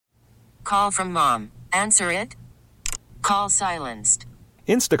Call from mom. Answer it. Call silenced.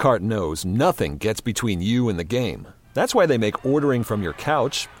 Instacart knows nothing gets between you and the game. That's why they make ordering from your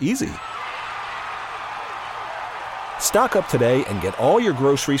couch easy. Stock up today and get all your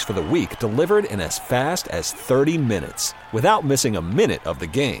groceries for the week delivered in as fast as 30 minutes without missing a minute of the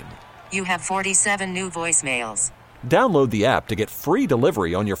game. You have 47 new voicemails. Download the app to get free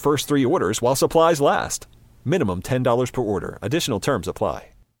delivery on your first 3 orders while supplies last. Minimum $10 per order. Additional terms apply.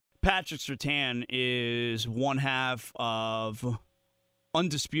 Patrick Surtain is one half of,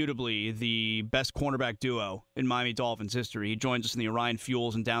 undisputably, the best cornerback duo in Miami Dolphins history. He joins us in the Orion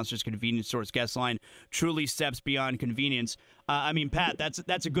Fuels and Downstairs Convenience Stores guest line. Truly steps beyond convenience. Pat,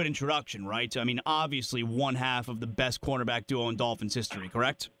 that's a good introduction, right? I mean, obviously one half of the best cornerback duo in Dolphins history,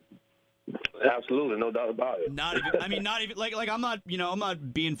 correct? Absolutely, no doubt about it. Not even like I'm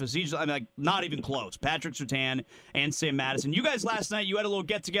not being facetious. I'm like not even close. Patrick Surtain and Sam Madison. You guys last night, you had a little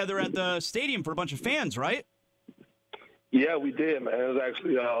get together at the stadium for a bunch of fans, right? Yeah, we did, man. It was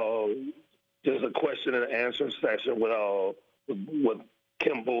actually just a question and answer session with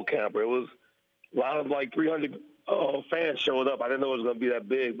Kim Bullcamper. It was a lot of 300 fans showed up. I didn't know it was going to be that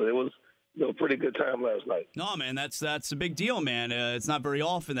big, but it was a pretty good time last night. No, man, that's a big deal, man. It's not very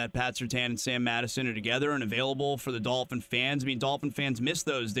often that Pat Surtain and Sam Madison are together and available for the Dolphin fans. I mean, Dolphin fans miss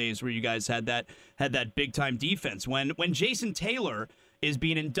those days where you guys had that big time defense. When Jason Taylor is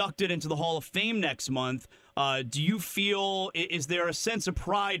being inducted into the Hall of Fame next month, do you feel, is there a sense of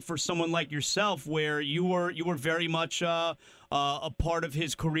pride for someone like yourself where you were very much a part of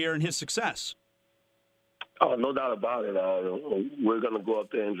his career and his success? Oh, no doubt about it. We're going to go up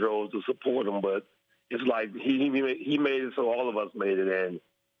there in droves to support him, but it's like he made it so all of us made it. And,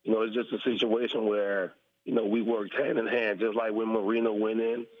 it's just a situation where, we worked hand in hand, just like when Marino went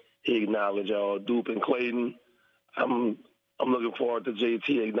in, he acknowledged Dupe and Clayton. I'm looking forward to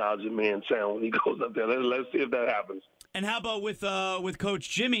JT acknowledging me and Sam when he goes up there. Let's see if that happens. And how about with Coach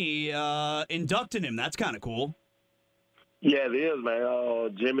Jimmy inducting him? That's kind of cool. Yeah, it is,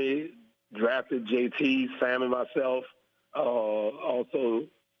 man. Jimmy drafted JT, Sam, and myself. Also,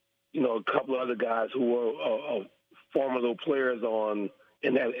 a couple of other guys who were formidable players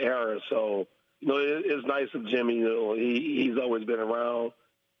in that era. So, it's nice of Jimmy. He's always been around.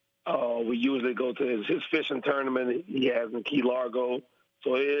 We usually go to his fishing tournament he has in Key Largo.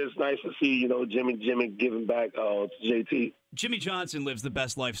 So it is nice to see, Jimmy giving back to JT. Jimmy Johnson lives the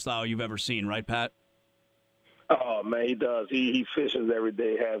best lifestyle you've ever seen, right, Pat? Oh, man, he does. He fishes every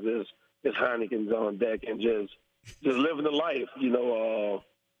day, has his Heineken's on deck, and just living the life.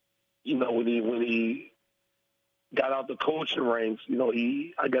 When he got out the coaching ranks,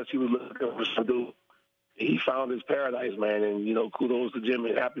 I guess he was looking for some dude. He found his paradise, man, and kudos to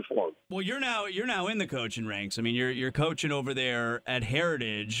Jimmy. Happy for him. Well, you're now in the coaching ranks. I mean, you're coaching over there at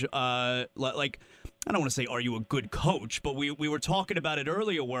Heritage. I don't want to say, are you a good coach? But we were talking about it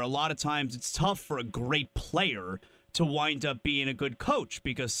earlier, where a lot of times it's tough for a great player to wind up being a good coach,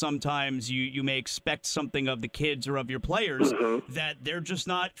 because sometimes you may expect something of the kids or of your players that they're just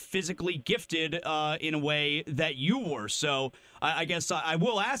not physically gifted in a way that you were. So I guess I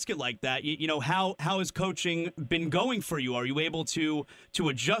will ask it like that. How has coaching been going for you? Are you able to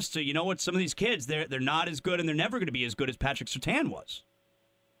adjust to, some of these kids, they're not as good and they're never going to be as good as Patrick Surtain was?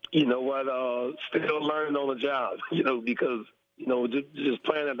 You know what? Still learning on the job, because, just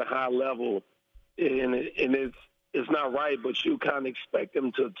playing at the high level, and it's not right, but you kind of expect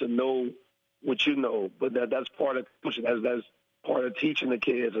them to know what you know. But that's part of coaching. That's part of teaching the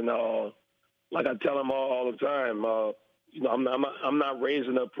kids. And like I tell them all the time, I'm not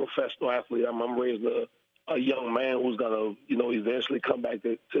raising a professional athlete. I'm raising a young man who's gonna eventually come back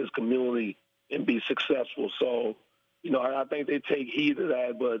to his community and be successful. So I think they take heed of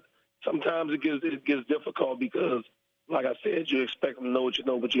that. But sometimes it gets difficult because, like I said, you expect them to know what you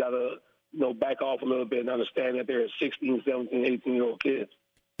know, but you gotta back off a little bit and understand that they're 16, 17, 18-year-old kids.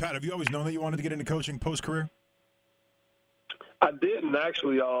 Pat, have you always known that you wanted to get into coaching post-career? I didn't,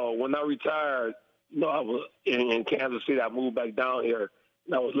 actually. When I retired, I was in Kansas City. I moved back down here,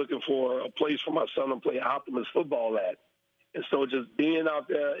 and I was looking for a place for my son to play Optimus football at. And so just being out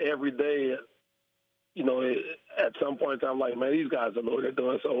there every day, at some point in time, I'm like, man, these guys don't know what they're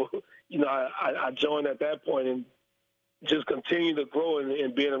doing. So, I joined at that point and just continued to grow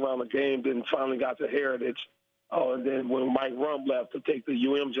and being around the game, then finally got to Heritage. And then when Mike Rump left to take the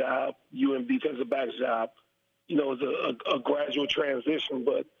UM defensive backs job, it was a gradual transition.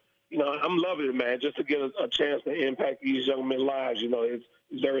 But, I'm loving it, man. Just to get a chance to impact these young men's lives, it's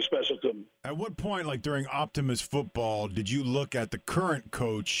very special to me. At what point, like during Optimus football, did you look at the current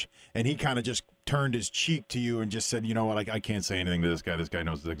coach and he kind of just turned his cheek to you and just said, you know what, I can't say anything to this guy. This guy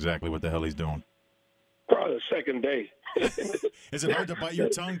knows exactly what the hell he's doing. Probably the second day. Is it hard to bite your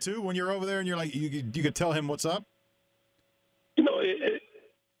tongue, too, when you're over there and you're like, you could tell him what's up?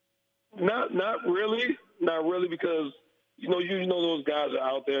 Not really. Not really, because, those guys are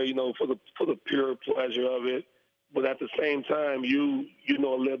out there, for the pure pleasure of it. But at the same time, you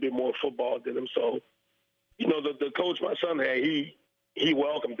know a little bit more football than him. So, the coach my son had, he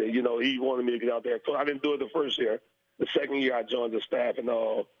welcomed it. He wanted me to get out there. So I didn't do it the first year. The second year I joined the staff, and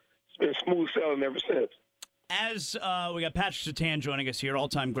it's been smooth sailing ever since. As we got Patrick Surtain joining us here,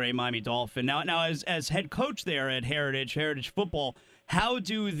 all-time great Miami Dolphin. Now as head coach there at Heritage Football, how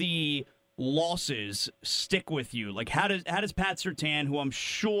do the losses stick with you? Like, how does Pat Surtain, who I'm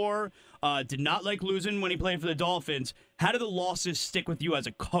sure did not like losing when he played for the Dolphins, how do the losses stick with you as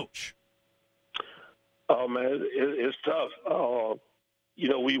a coach? Oh man, it's tough.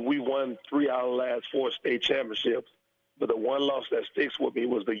 We won 3 out of the last 4 state championships. But the one loss that sticks with me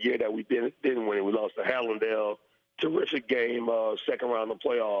was the year that we didn't win it. We lost to Hallandale, terrific game, second round of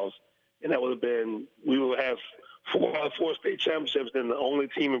playoffs. And that would have been, we would have 4 out of 4 state championships, and the only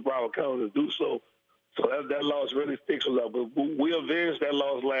team in Broward County to do so. So that loss really sticks with us. But we avenged that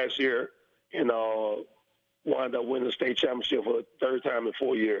loss last year and wound up winning the state championship for the third time in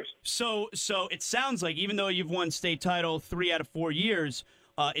 4 years. So it sounds like, even though you've won state title 3 out of 4 years,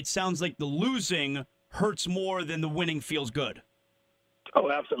 it sounds like the losing hurts more than the winning feels good. Oh,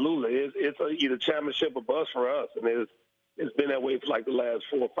 absolutely. It's either championship or bust for us, and it's been that way for like the last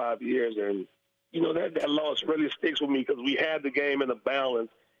 4 or 5 years. And that loss really sticks with me because we had the game in the balance,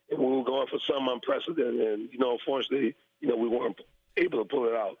 and we were going for some unprecedented. And unfortunately, we weren't able to pull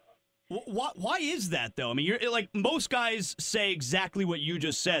it out. Why is that, though? I mean, you're like, most guys say exactly what you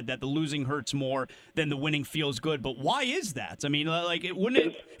just said, that the losing hurts more than the winning feels good. But why is that? I mean, like, it'd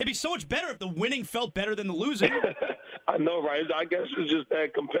be so much better if the winning felt better than the losing. I know, right? I guess it's just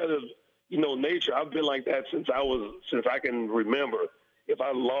that competitive, nature. I've been like that since I can remember. If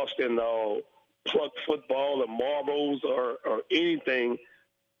I lost in pluck football or marbles or anything,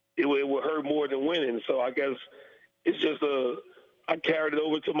 it would hurt more than winning. So I guess it's just I carried it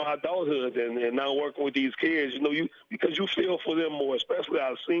over to my adulthood and now working with these kids, because you feel for them more, especially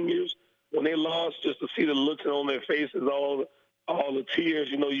our seniors. When they lost, just to see the looks on their faces, all the tears,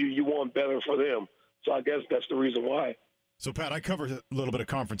 you want better for them. So I guess that's the reason why. So, Pat, I cover a little bit of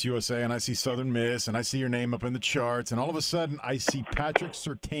Conference USA, and I see Southern Miss, and I see your name up in the charts, and all of a sudden I see Patrick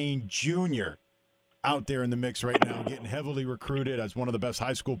Surtain Jr. out there in the mix right now, getting heavily recruited as one of the best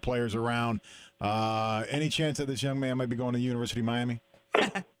high school players around. Any chance that this young man might be going to the University of Miami?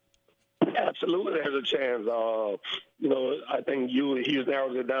 Absolutely, there's a chance. I think he's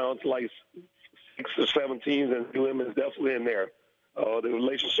narrowed it down to like 6 or 7 teams, and UM is definitely in there. The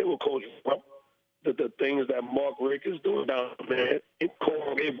relationship with Coach Trump, the things that Mark Rick is doing down there in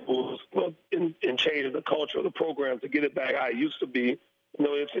Coral Gables, in changing the culture of the program to get it back how it used to be,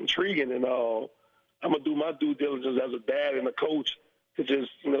 it's intriguing, and I'm going to do my due diligence as a dad and a coach to just,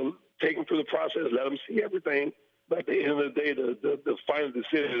 take him through the process, let him see everything. But at the end of the day, the final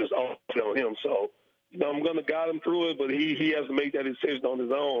decision is all on him. So, I'm going to guide him through it, but he has to make that decision on his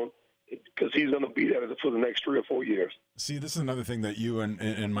own because he's going to be there for the next 3 or 4 years. See, this is another thing that you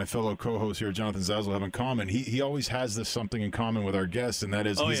and my fellow co-host here, Jonathan Zazzle, have in common. He always has this something in common with our guests, and that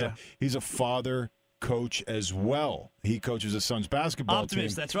is he's a father coach as well. He coaches his son's basketball team.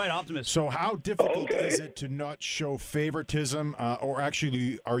 That's right, Optimist. So how difficult is it to not show favoritism, or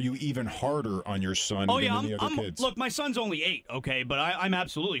actually are you even harder on your son than the other kids? Look, my son's only 8, okay, but I'm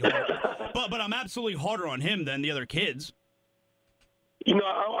absolutely harder. but I'm absolutely harder on him than the other kids.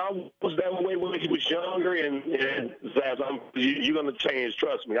 I was that way when he was younger, and Zaz, you're going to change,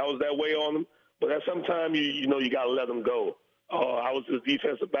 trust me. I was that way on him, but at some time, you got to let him go. I was his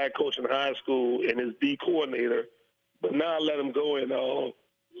defensive back coach in high school and his D coordinator, but now I let him go and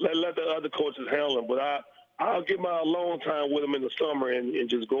let the other coaches handle him. But I'll get my alone time with him in the summer and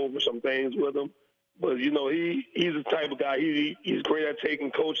just go over some things with him. But, he's the type of guy, he's great at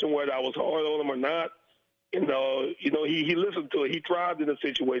taking coaching, whether I was hard on him or not. And, he listened to it. He thrived in the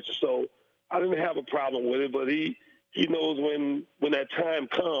situation. So I didn't have a problem with it, but he knows when that time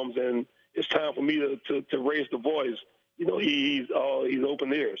comes and it's time for me to raise the voice. He's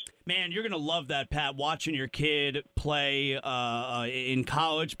open ears. Man, you're gonna love that, Pat. Watching your kid play in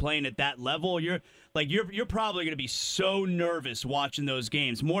college, playing at that level, you're probably gonna be so nervous watching those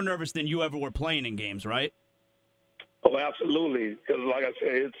games. More nervous than you ever were playing in games, right? Oh, absolutely. Because, like I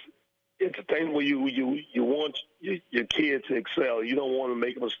said, it's a thing where you want your kid to excel. You don't want to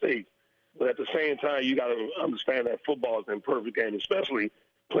make a mistake. But at the same time, you got to understand that football is an imperfect game, especially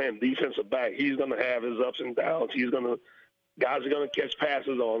playing defensive back. He's going to have his ups and downs. Guys are going to catch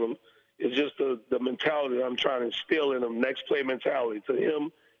passes on him. It's just the mentality that I'm trying to instill in him, next play mentality to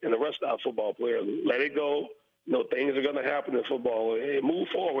him and the rest of our football players. Let it go. Things are going to happen in football, and move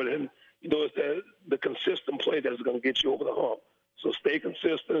forward. And, it's the consistent play that's going to get you over the hump. So stay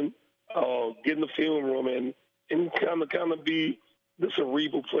consistent, get in the film room, and kind of be the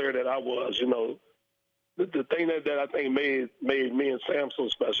cerebral player that I was. The thing that I think made me and Sam so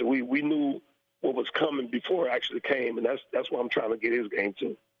special, we knew what was coming before it actually came, and that's what I'm trying to get his game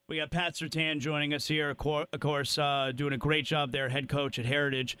to. We got Pat Surtain joining us here, of course, doing a great job there, head coach at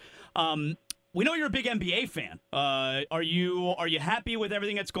Heritage. We know you're a big NBA fan. Are you happy with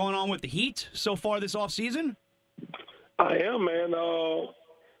everything that's going on with the Heat so far this offseason? I am, man.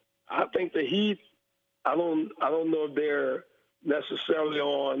 I think the Heat, I don't know if they're necessarily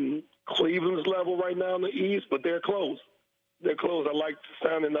on Cleveland's level right now in the East, but they're close. They're close. I like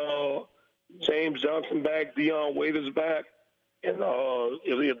signing James Johnson back, Dion Waiters back. And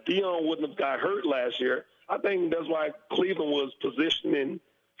if Dion wouldn't have got hurt last year, I think that's why Cleveland was positioning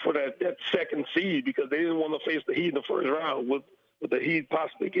for that second seed, because they didn't want to face the Heat in the first round with the Heat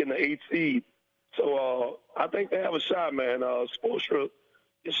possibly getting the 8th seed. So I think they have a shot, man. Spoelstra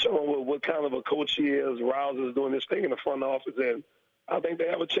is showing what kind of a coach he is. Rouse is doing this thing in the front office, and I think they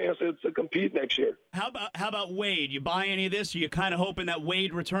have a chance to compete next year. How about Wade? You buy any of this? Are you kind of hoping that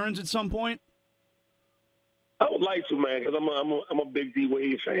Wade returns at some point? I would like to, man, because I'm a big D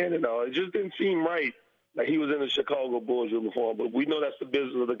Wade fan, and it just didn't seem right that he was in the Chicago Bulls uniform. But we know that's the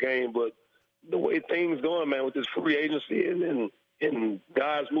business of the game. But the way things going, man, with this free agency and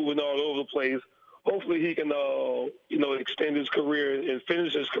guys moving all over the place, hopefully he can extend his career and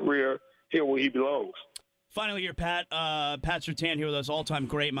finish his career here where he belongs. Finally here, Pat Surtain here with us, all-time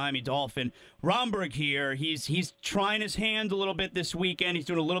great Miami Dolphin. Romberg here, he's trying his hand a little bit this weekend. He's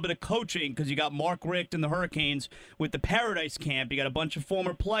doing a little bit of coaching because you got Mark Richt and the Hurricanes with the Paradise Camp. You got a bunch of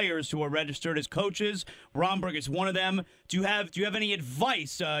former players who are registered as coaches. Romberg is one of them. Do you have any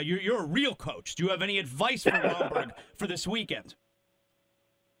advice? You're a real coach. Do you have any advice for Romberg for this weekend?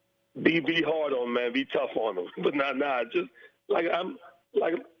 Be hard on him, man. Be tough on him. But just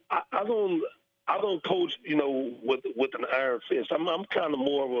I don't coach, with an iron fist. I'm kind of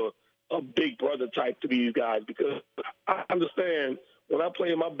more of a big brother type to these guys, because I understand when I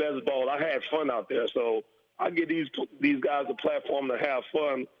play my best ball, I had fun out there. So I give these guys a platform to have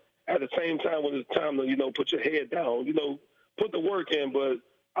fun. At the same time, when it's time to, put your head down, put the work in. But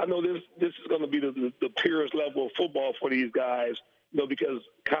I know this is going to be the purest level of football for these guys, because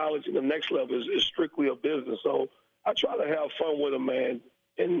college and the next level is strictly a business. So I try to have fun with them, man.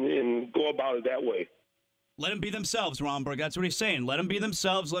 And go about it that way. Let them be themselves, Romberg. That's what he's saying. Let them be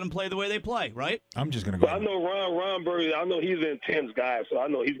themselves. Let them play the way they play, right? I'm just going to go. I know Romberg, I know he's an intense guy, so I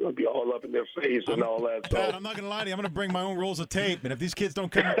know he's going to be all up in their face and all that. Pat, I'm not going to lie to you. I'm going to bring my own rolls of tape, and if these kids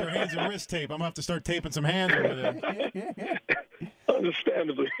don't come with their hands and wrist tape, I'm going to have to start taping some hands over there.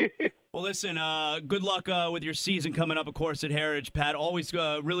 Understandably. Well, listen, good luck with your season coming up, of course, at Heritage. Pat, always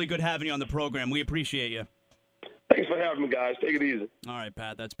really good having you on the program. We appreciate you. Thanks for having me, guys. Take it easy. All right,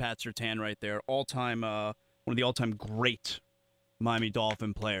 Pat. That's Pat Surtain right there. All-time, one of the all-time great Miami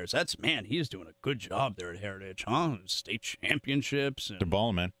Dolphin players. He is doing a good job there at Heritage, huh? State championships. And they're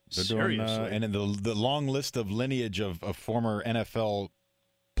balling, man. They're seriously. Doing, and in the long list of lineage of former NFL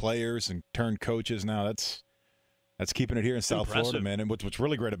players and turned coaches now, that's keeping it here in South Florida, man. And what's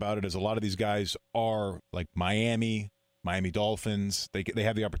really great about it is a lot of these guys are like Miami Dolphins. They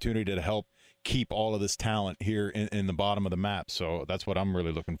have the opportunity to help keep all of this talent here in the bottom of the map. So that's what I'm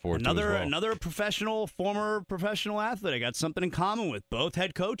really looking forward to as well. Another former professional athlete. I got something in common with both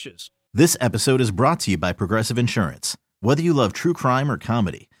head coaches. This episode is brought to you by Progressive Insurance. Whether you love true crime or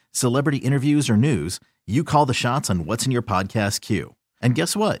comedy, celebrity interviews or news, you call the shots on what's in your podcast queue. And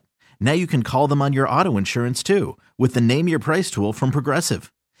guess what? Now you can call them on your auto insurance too with the Name Your Price tool from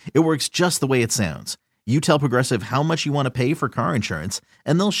Progressive. It works just the way it sounds. You tell Progressive how much you want to pay for car insurance,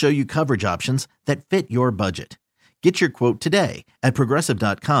 and they'll show you coverage options that fit your budget. Get your quote today at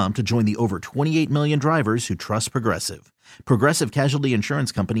Progressive.com to join the over 28 million drivers who trust Progressive. Progressive Casualty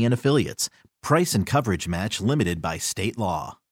Insurance Company and Affiliates. Price and coverage match limited by state law.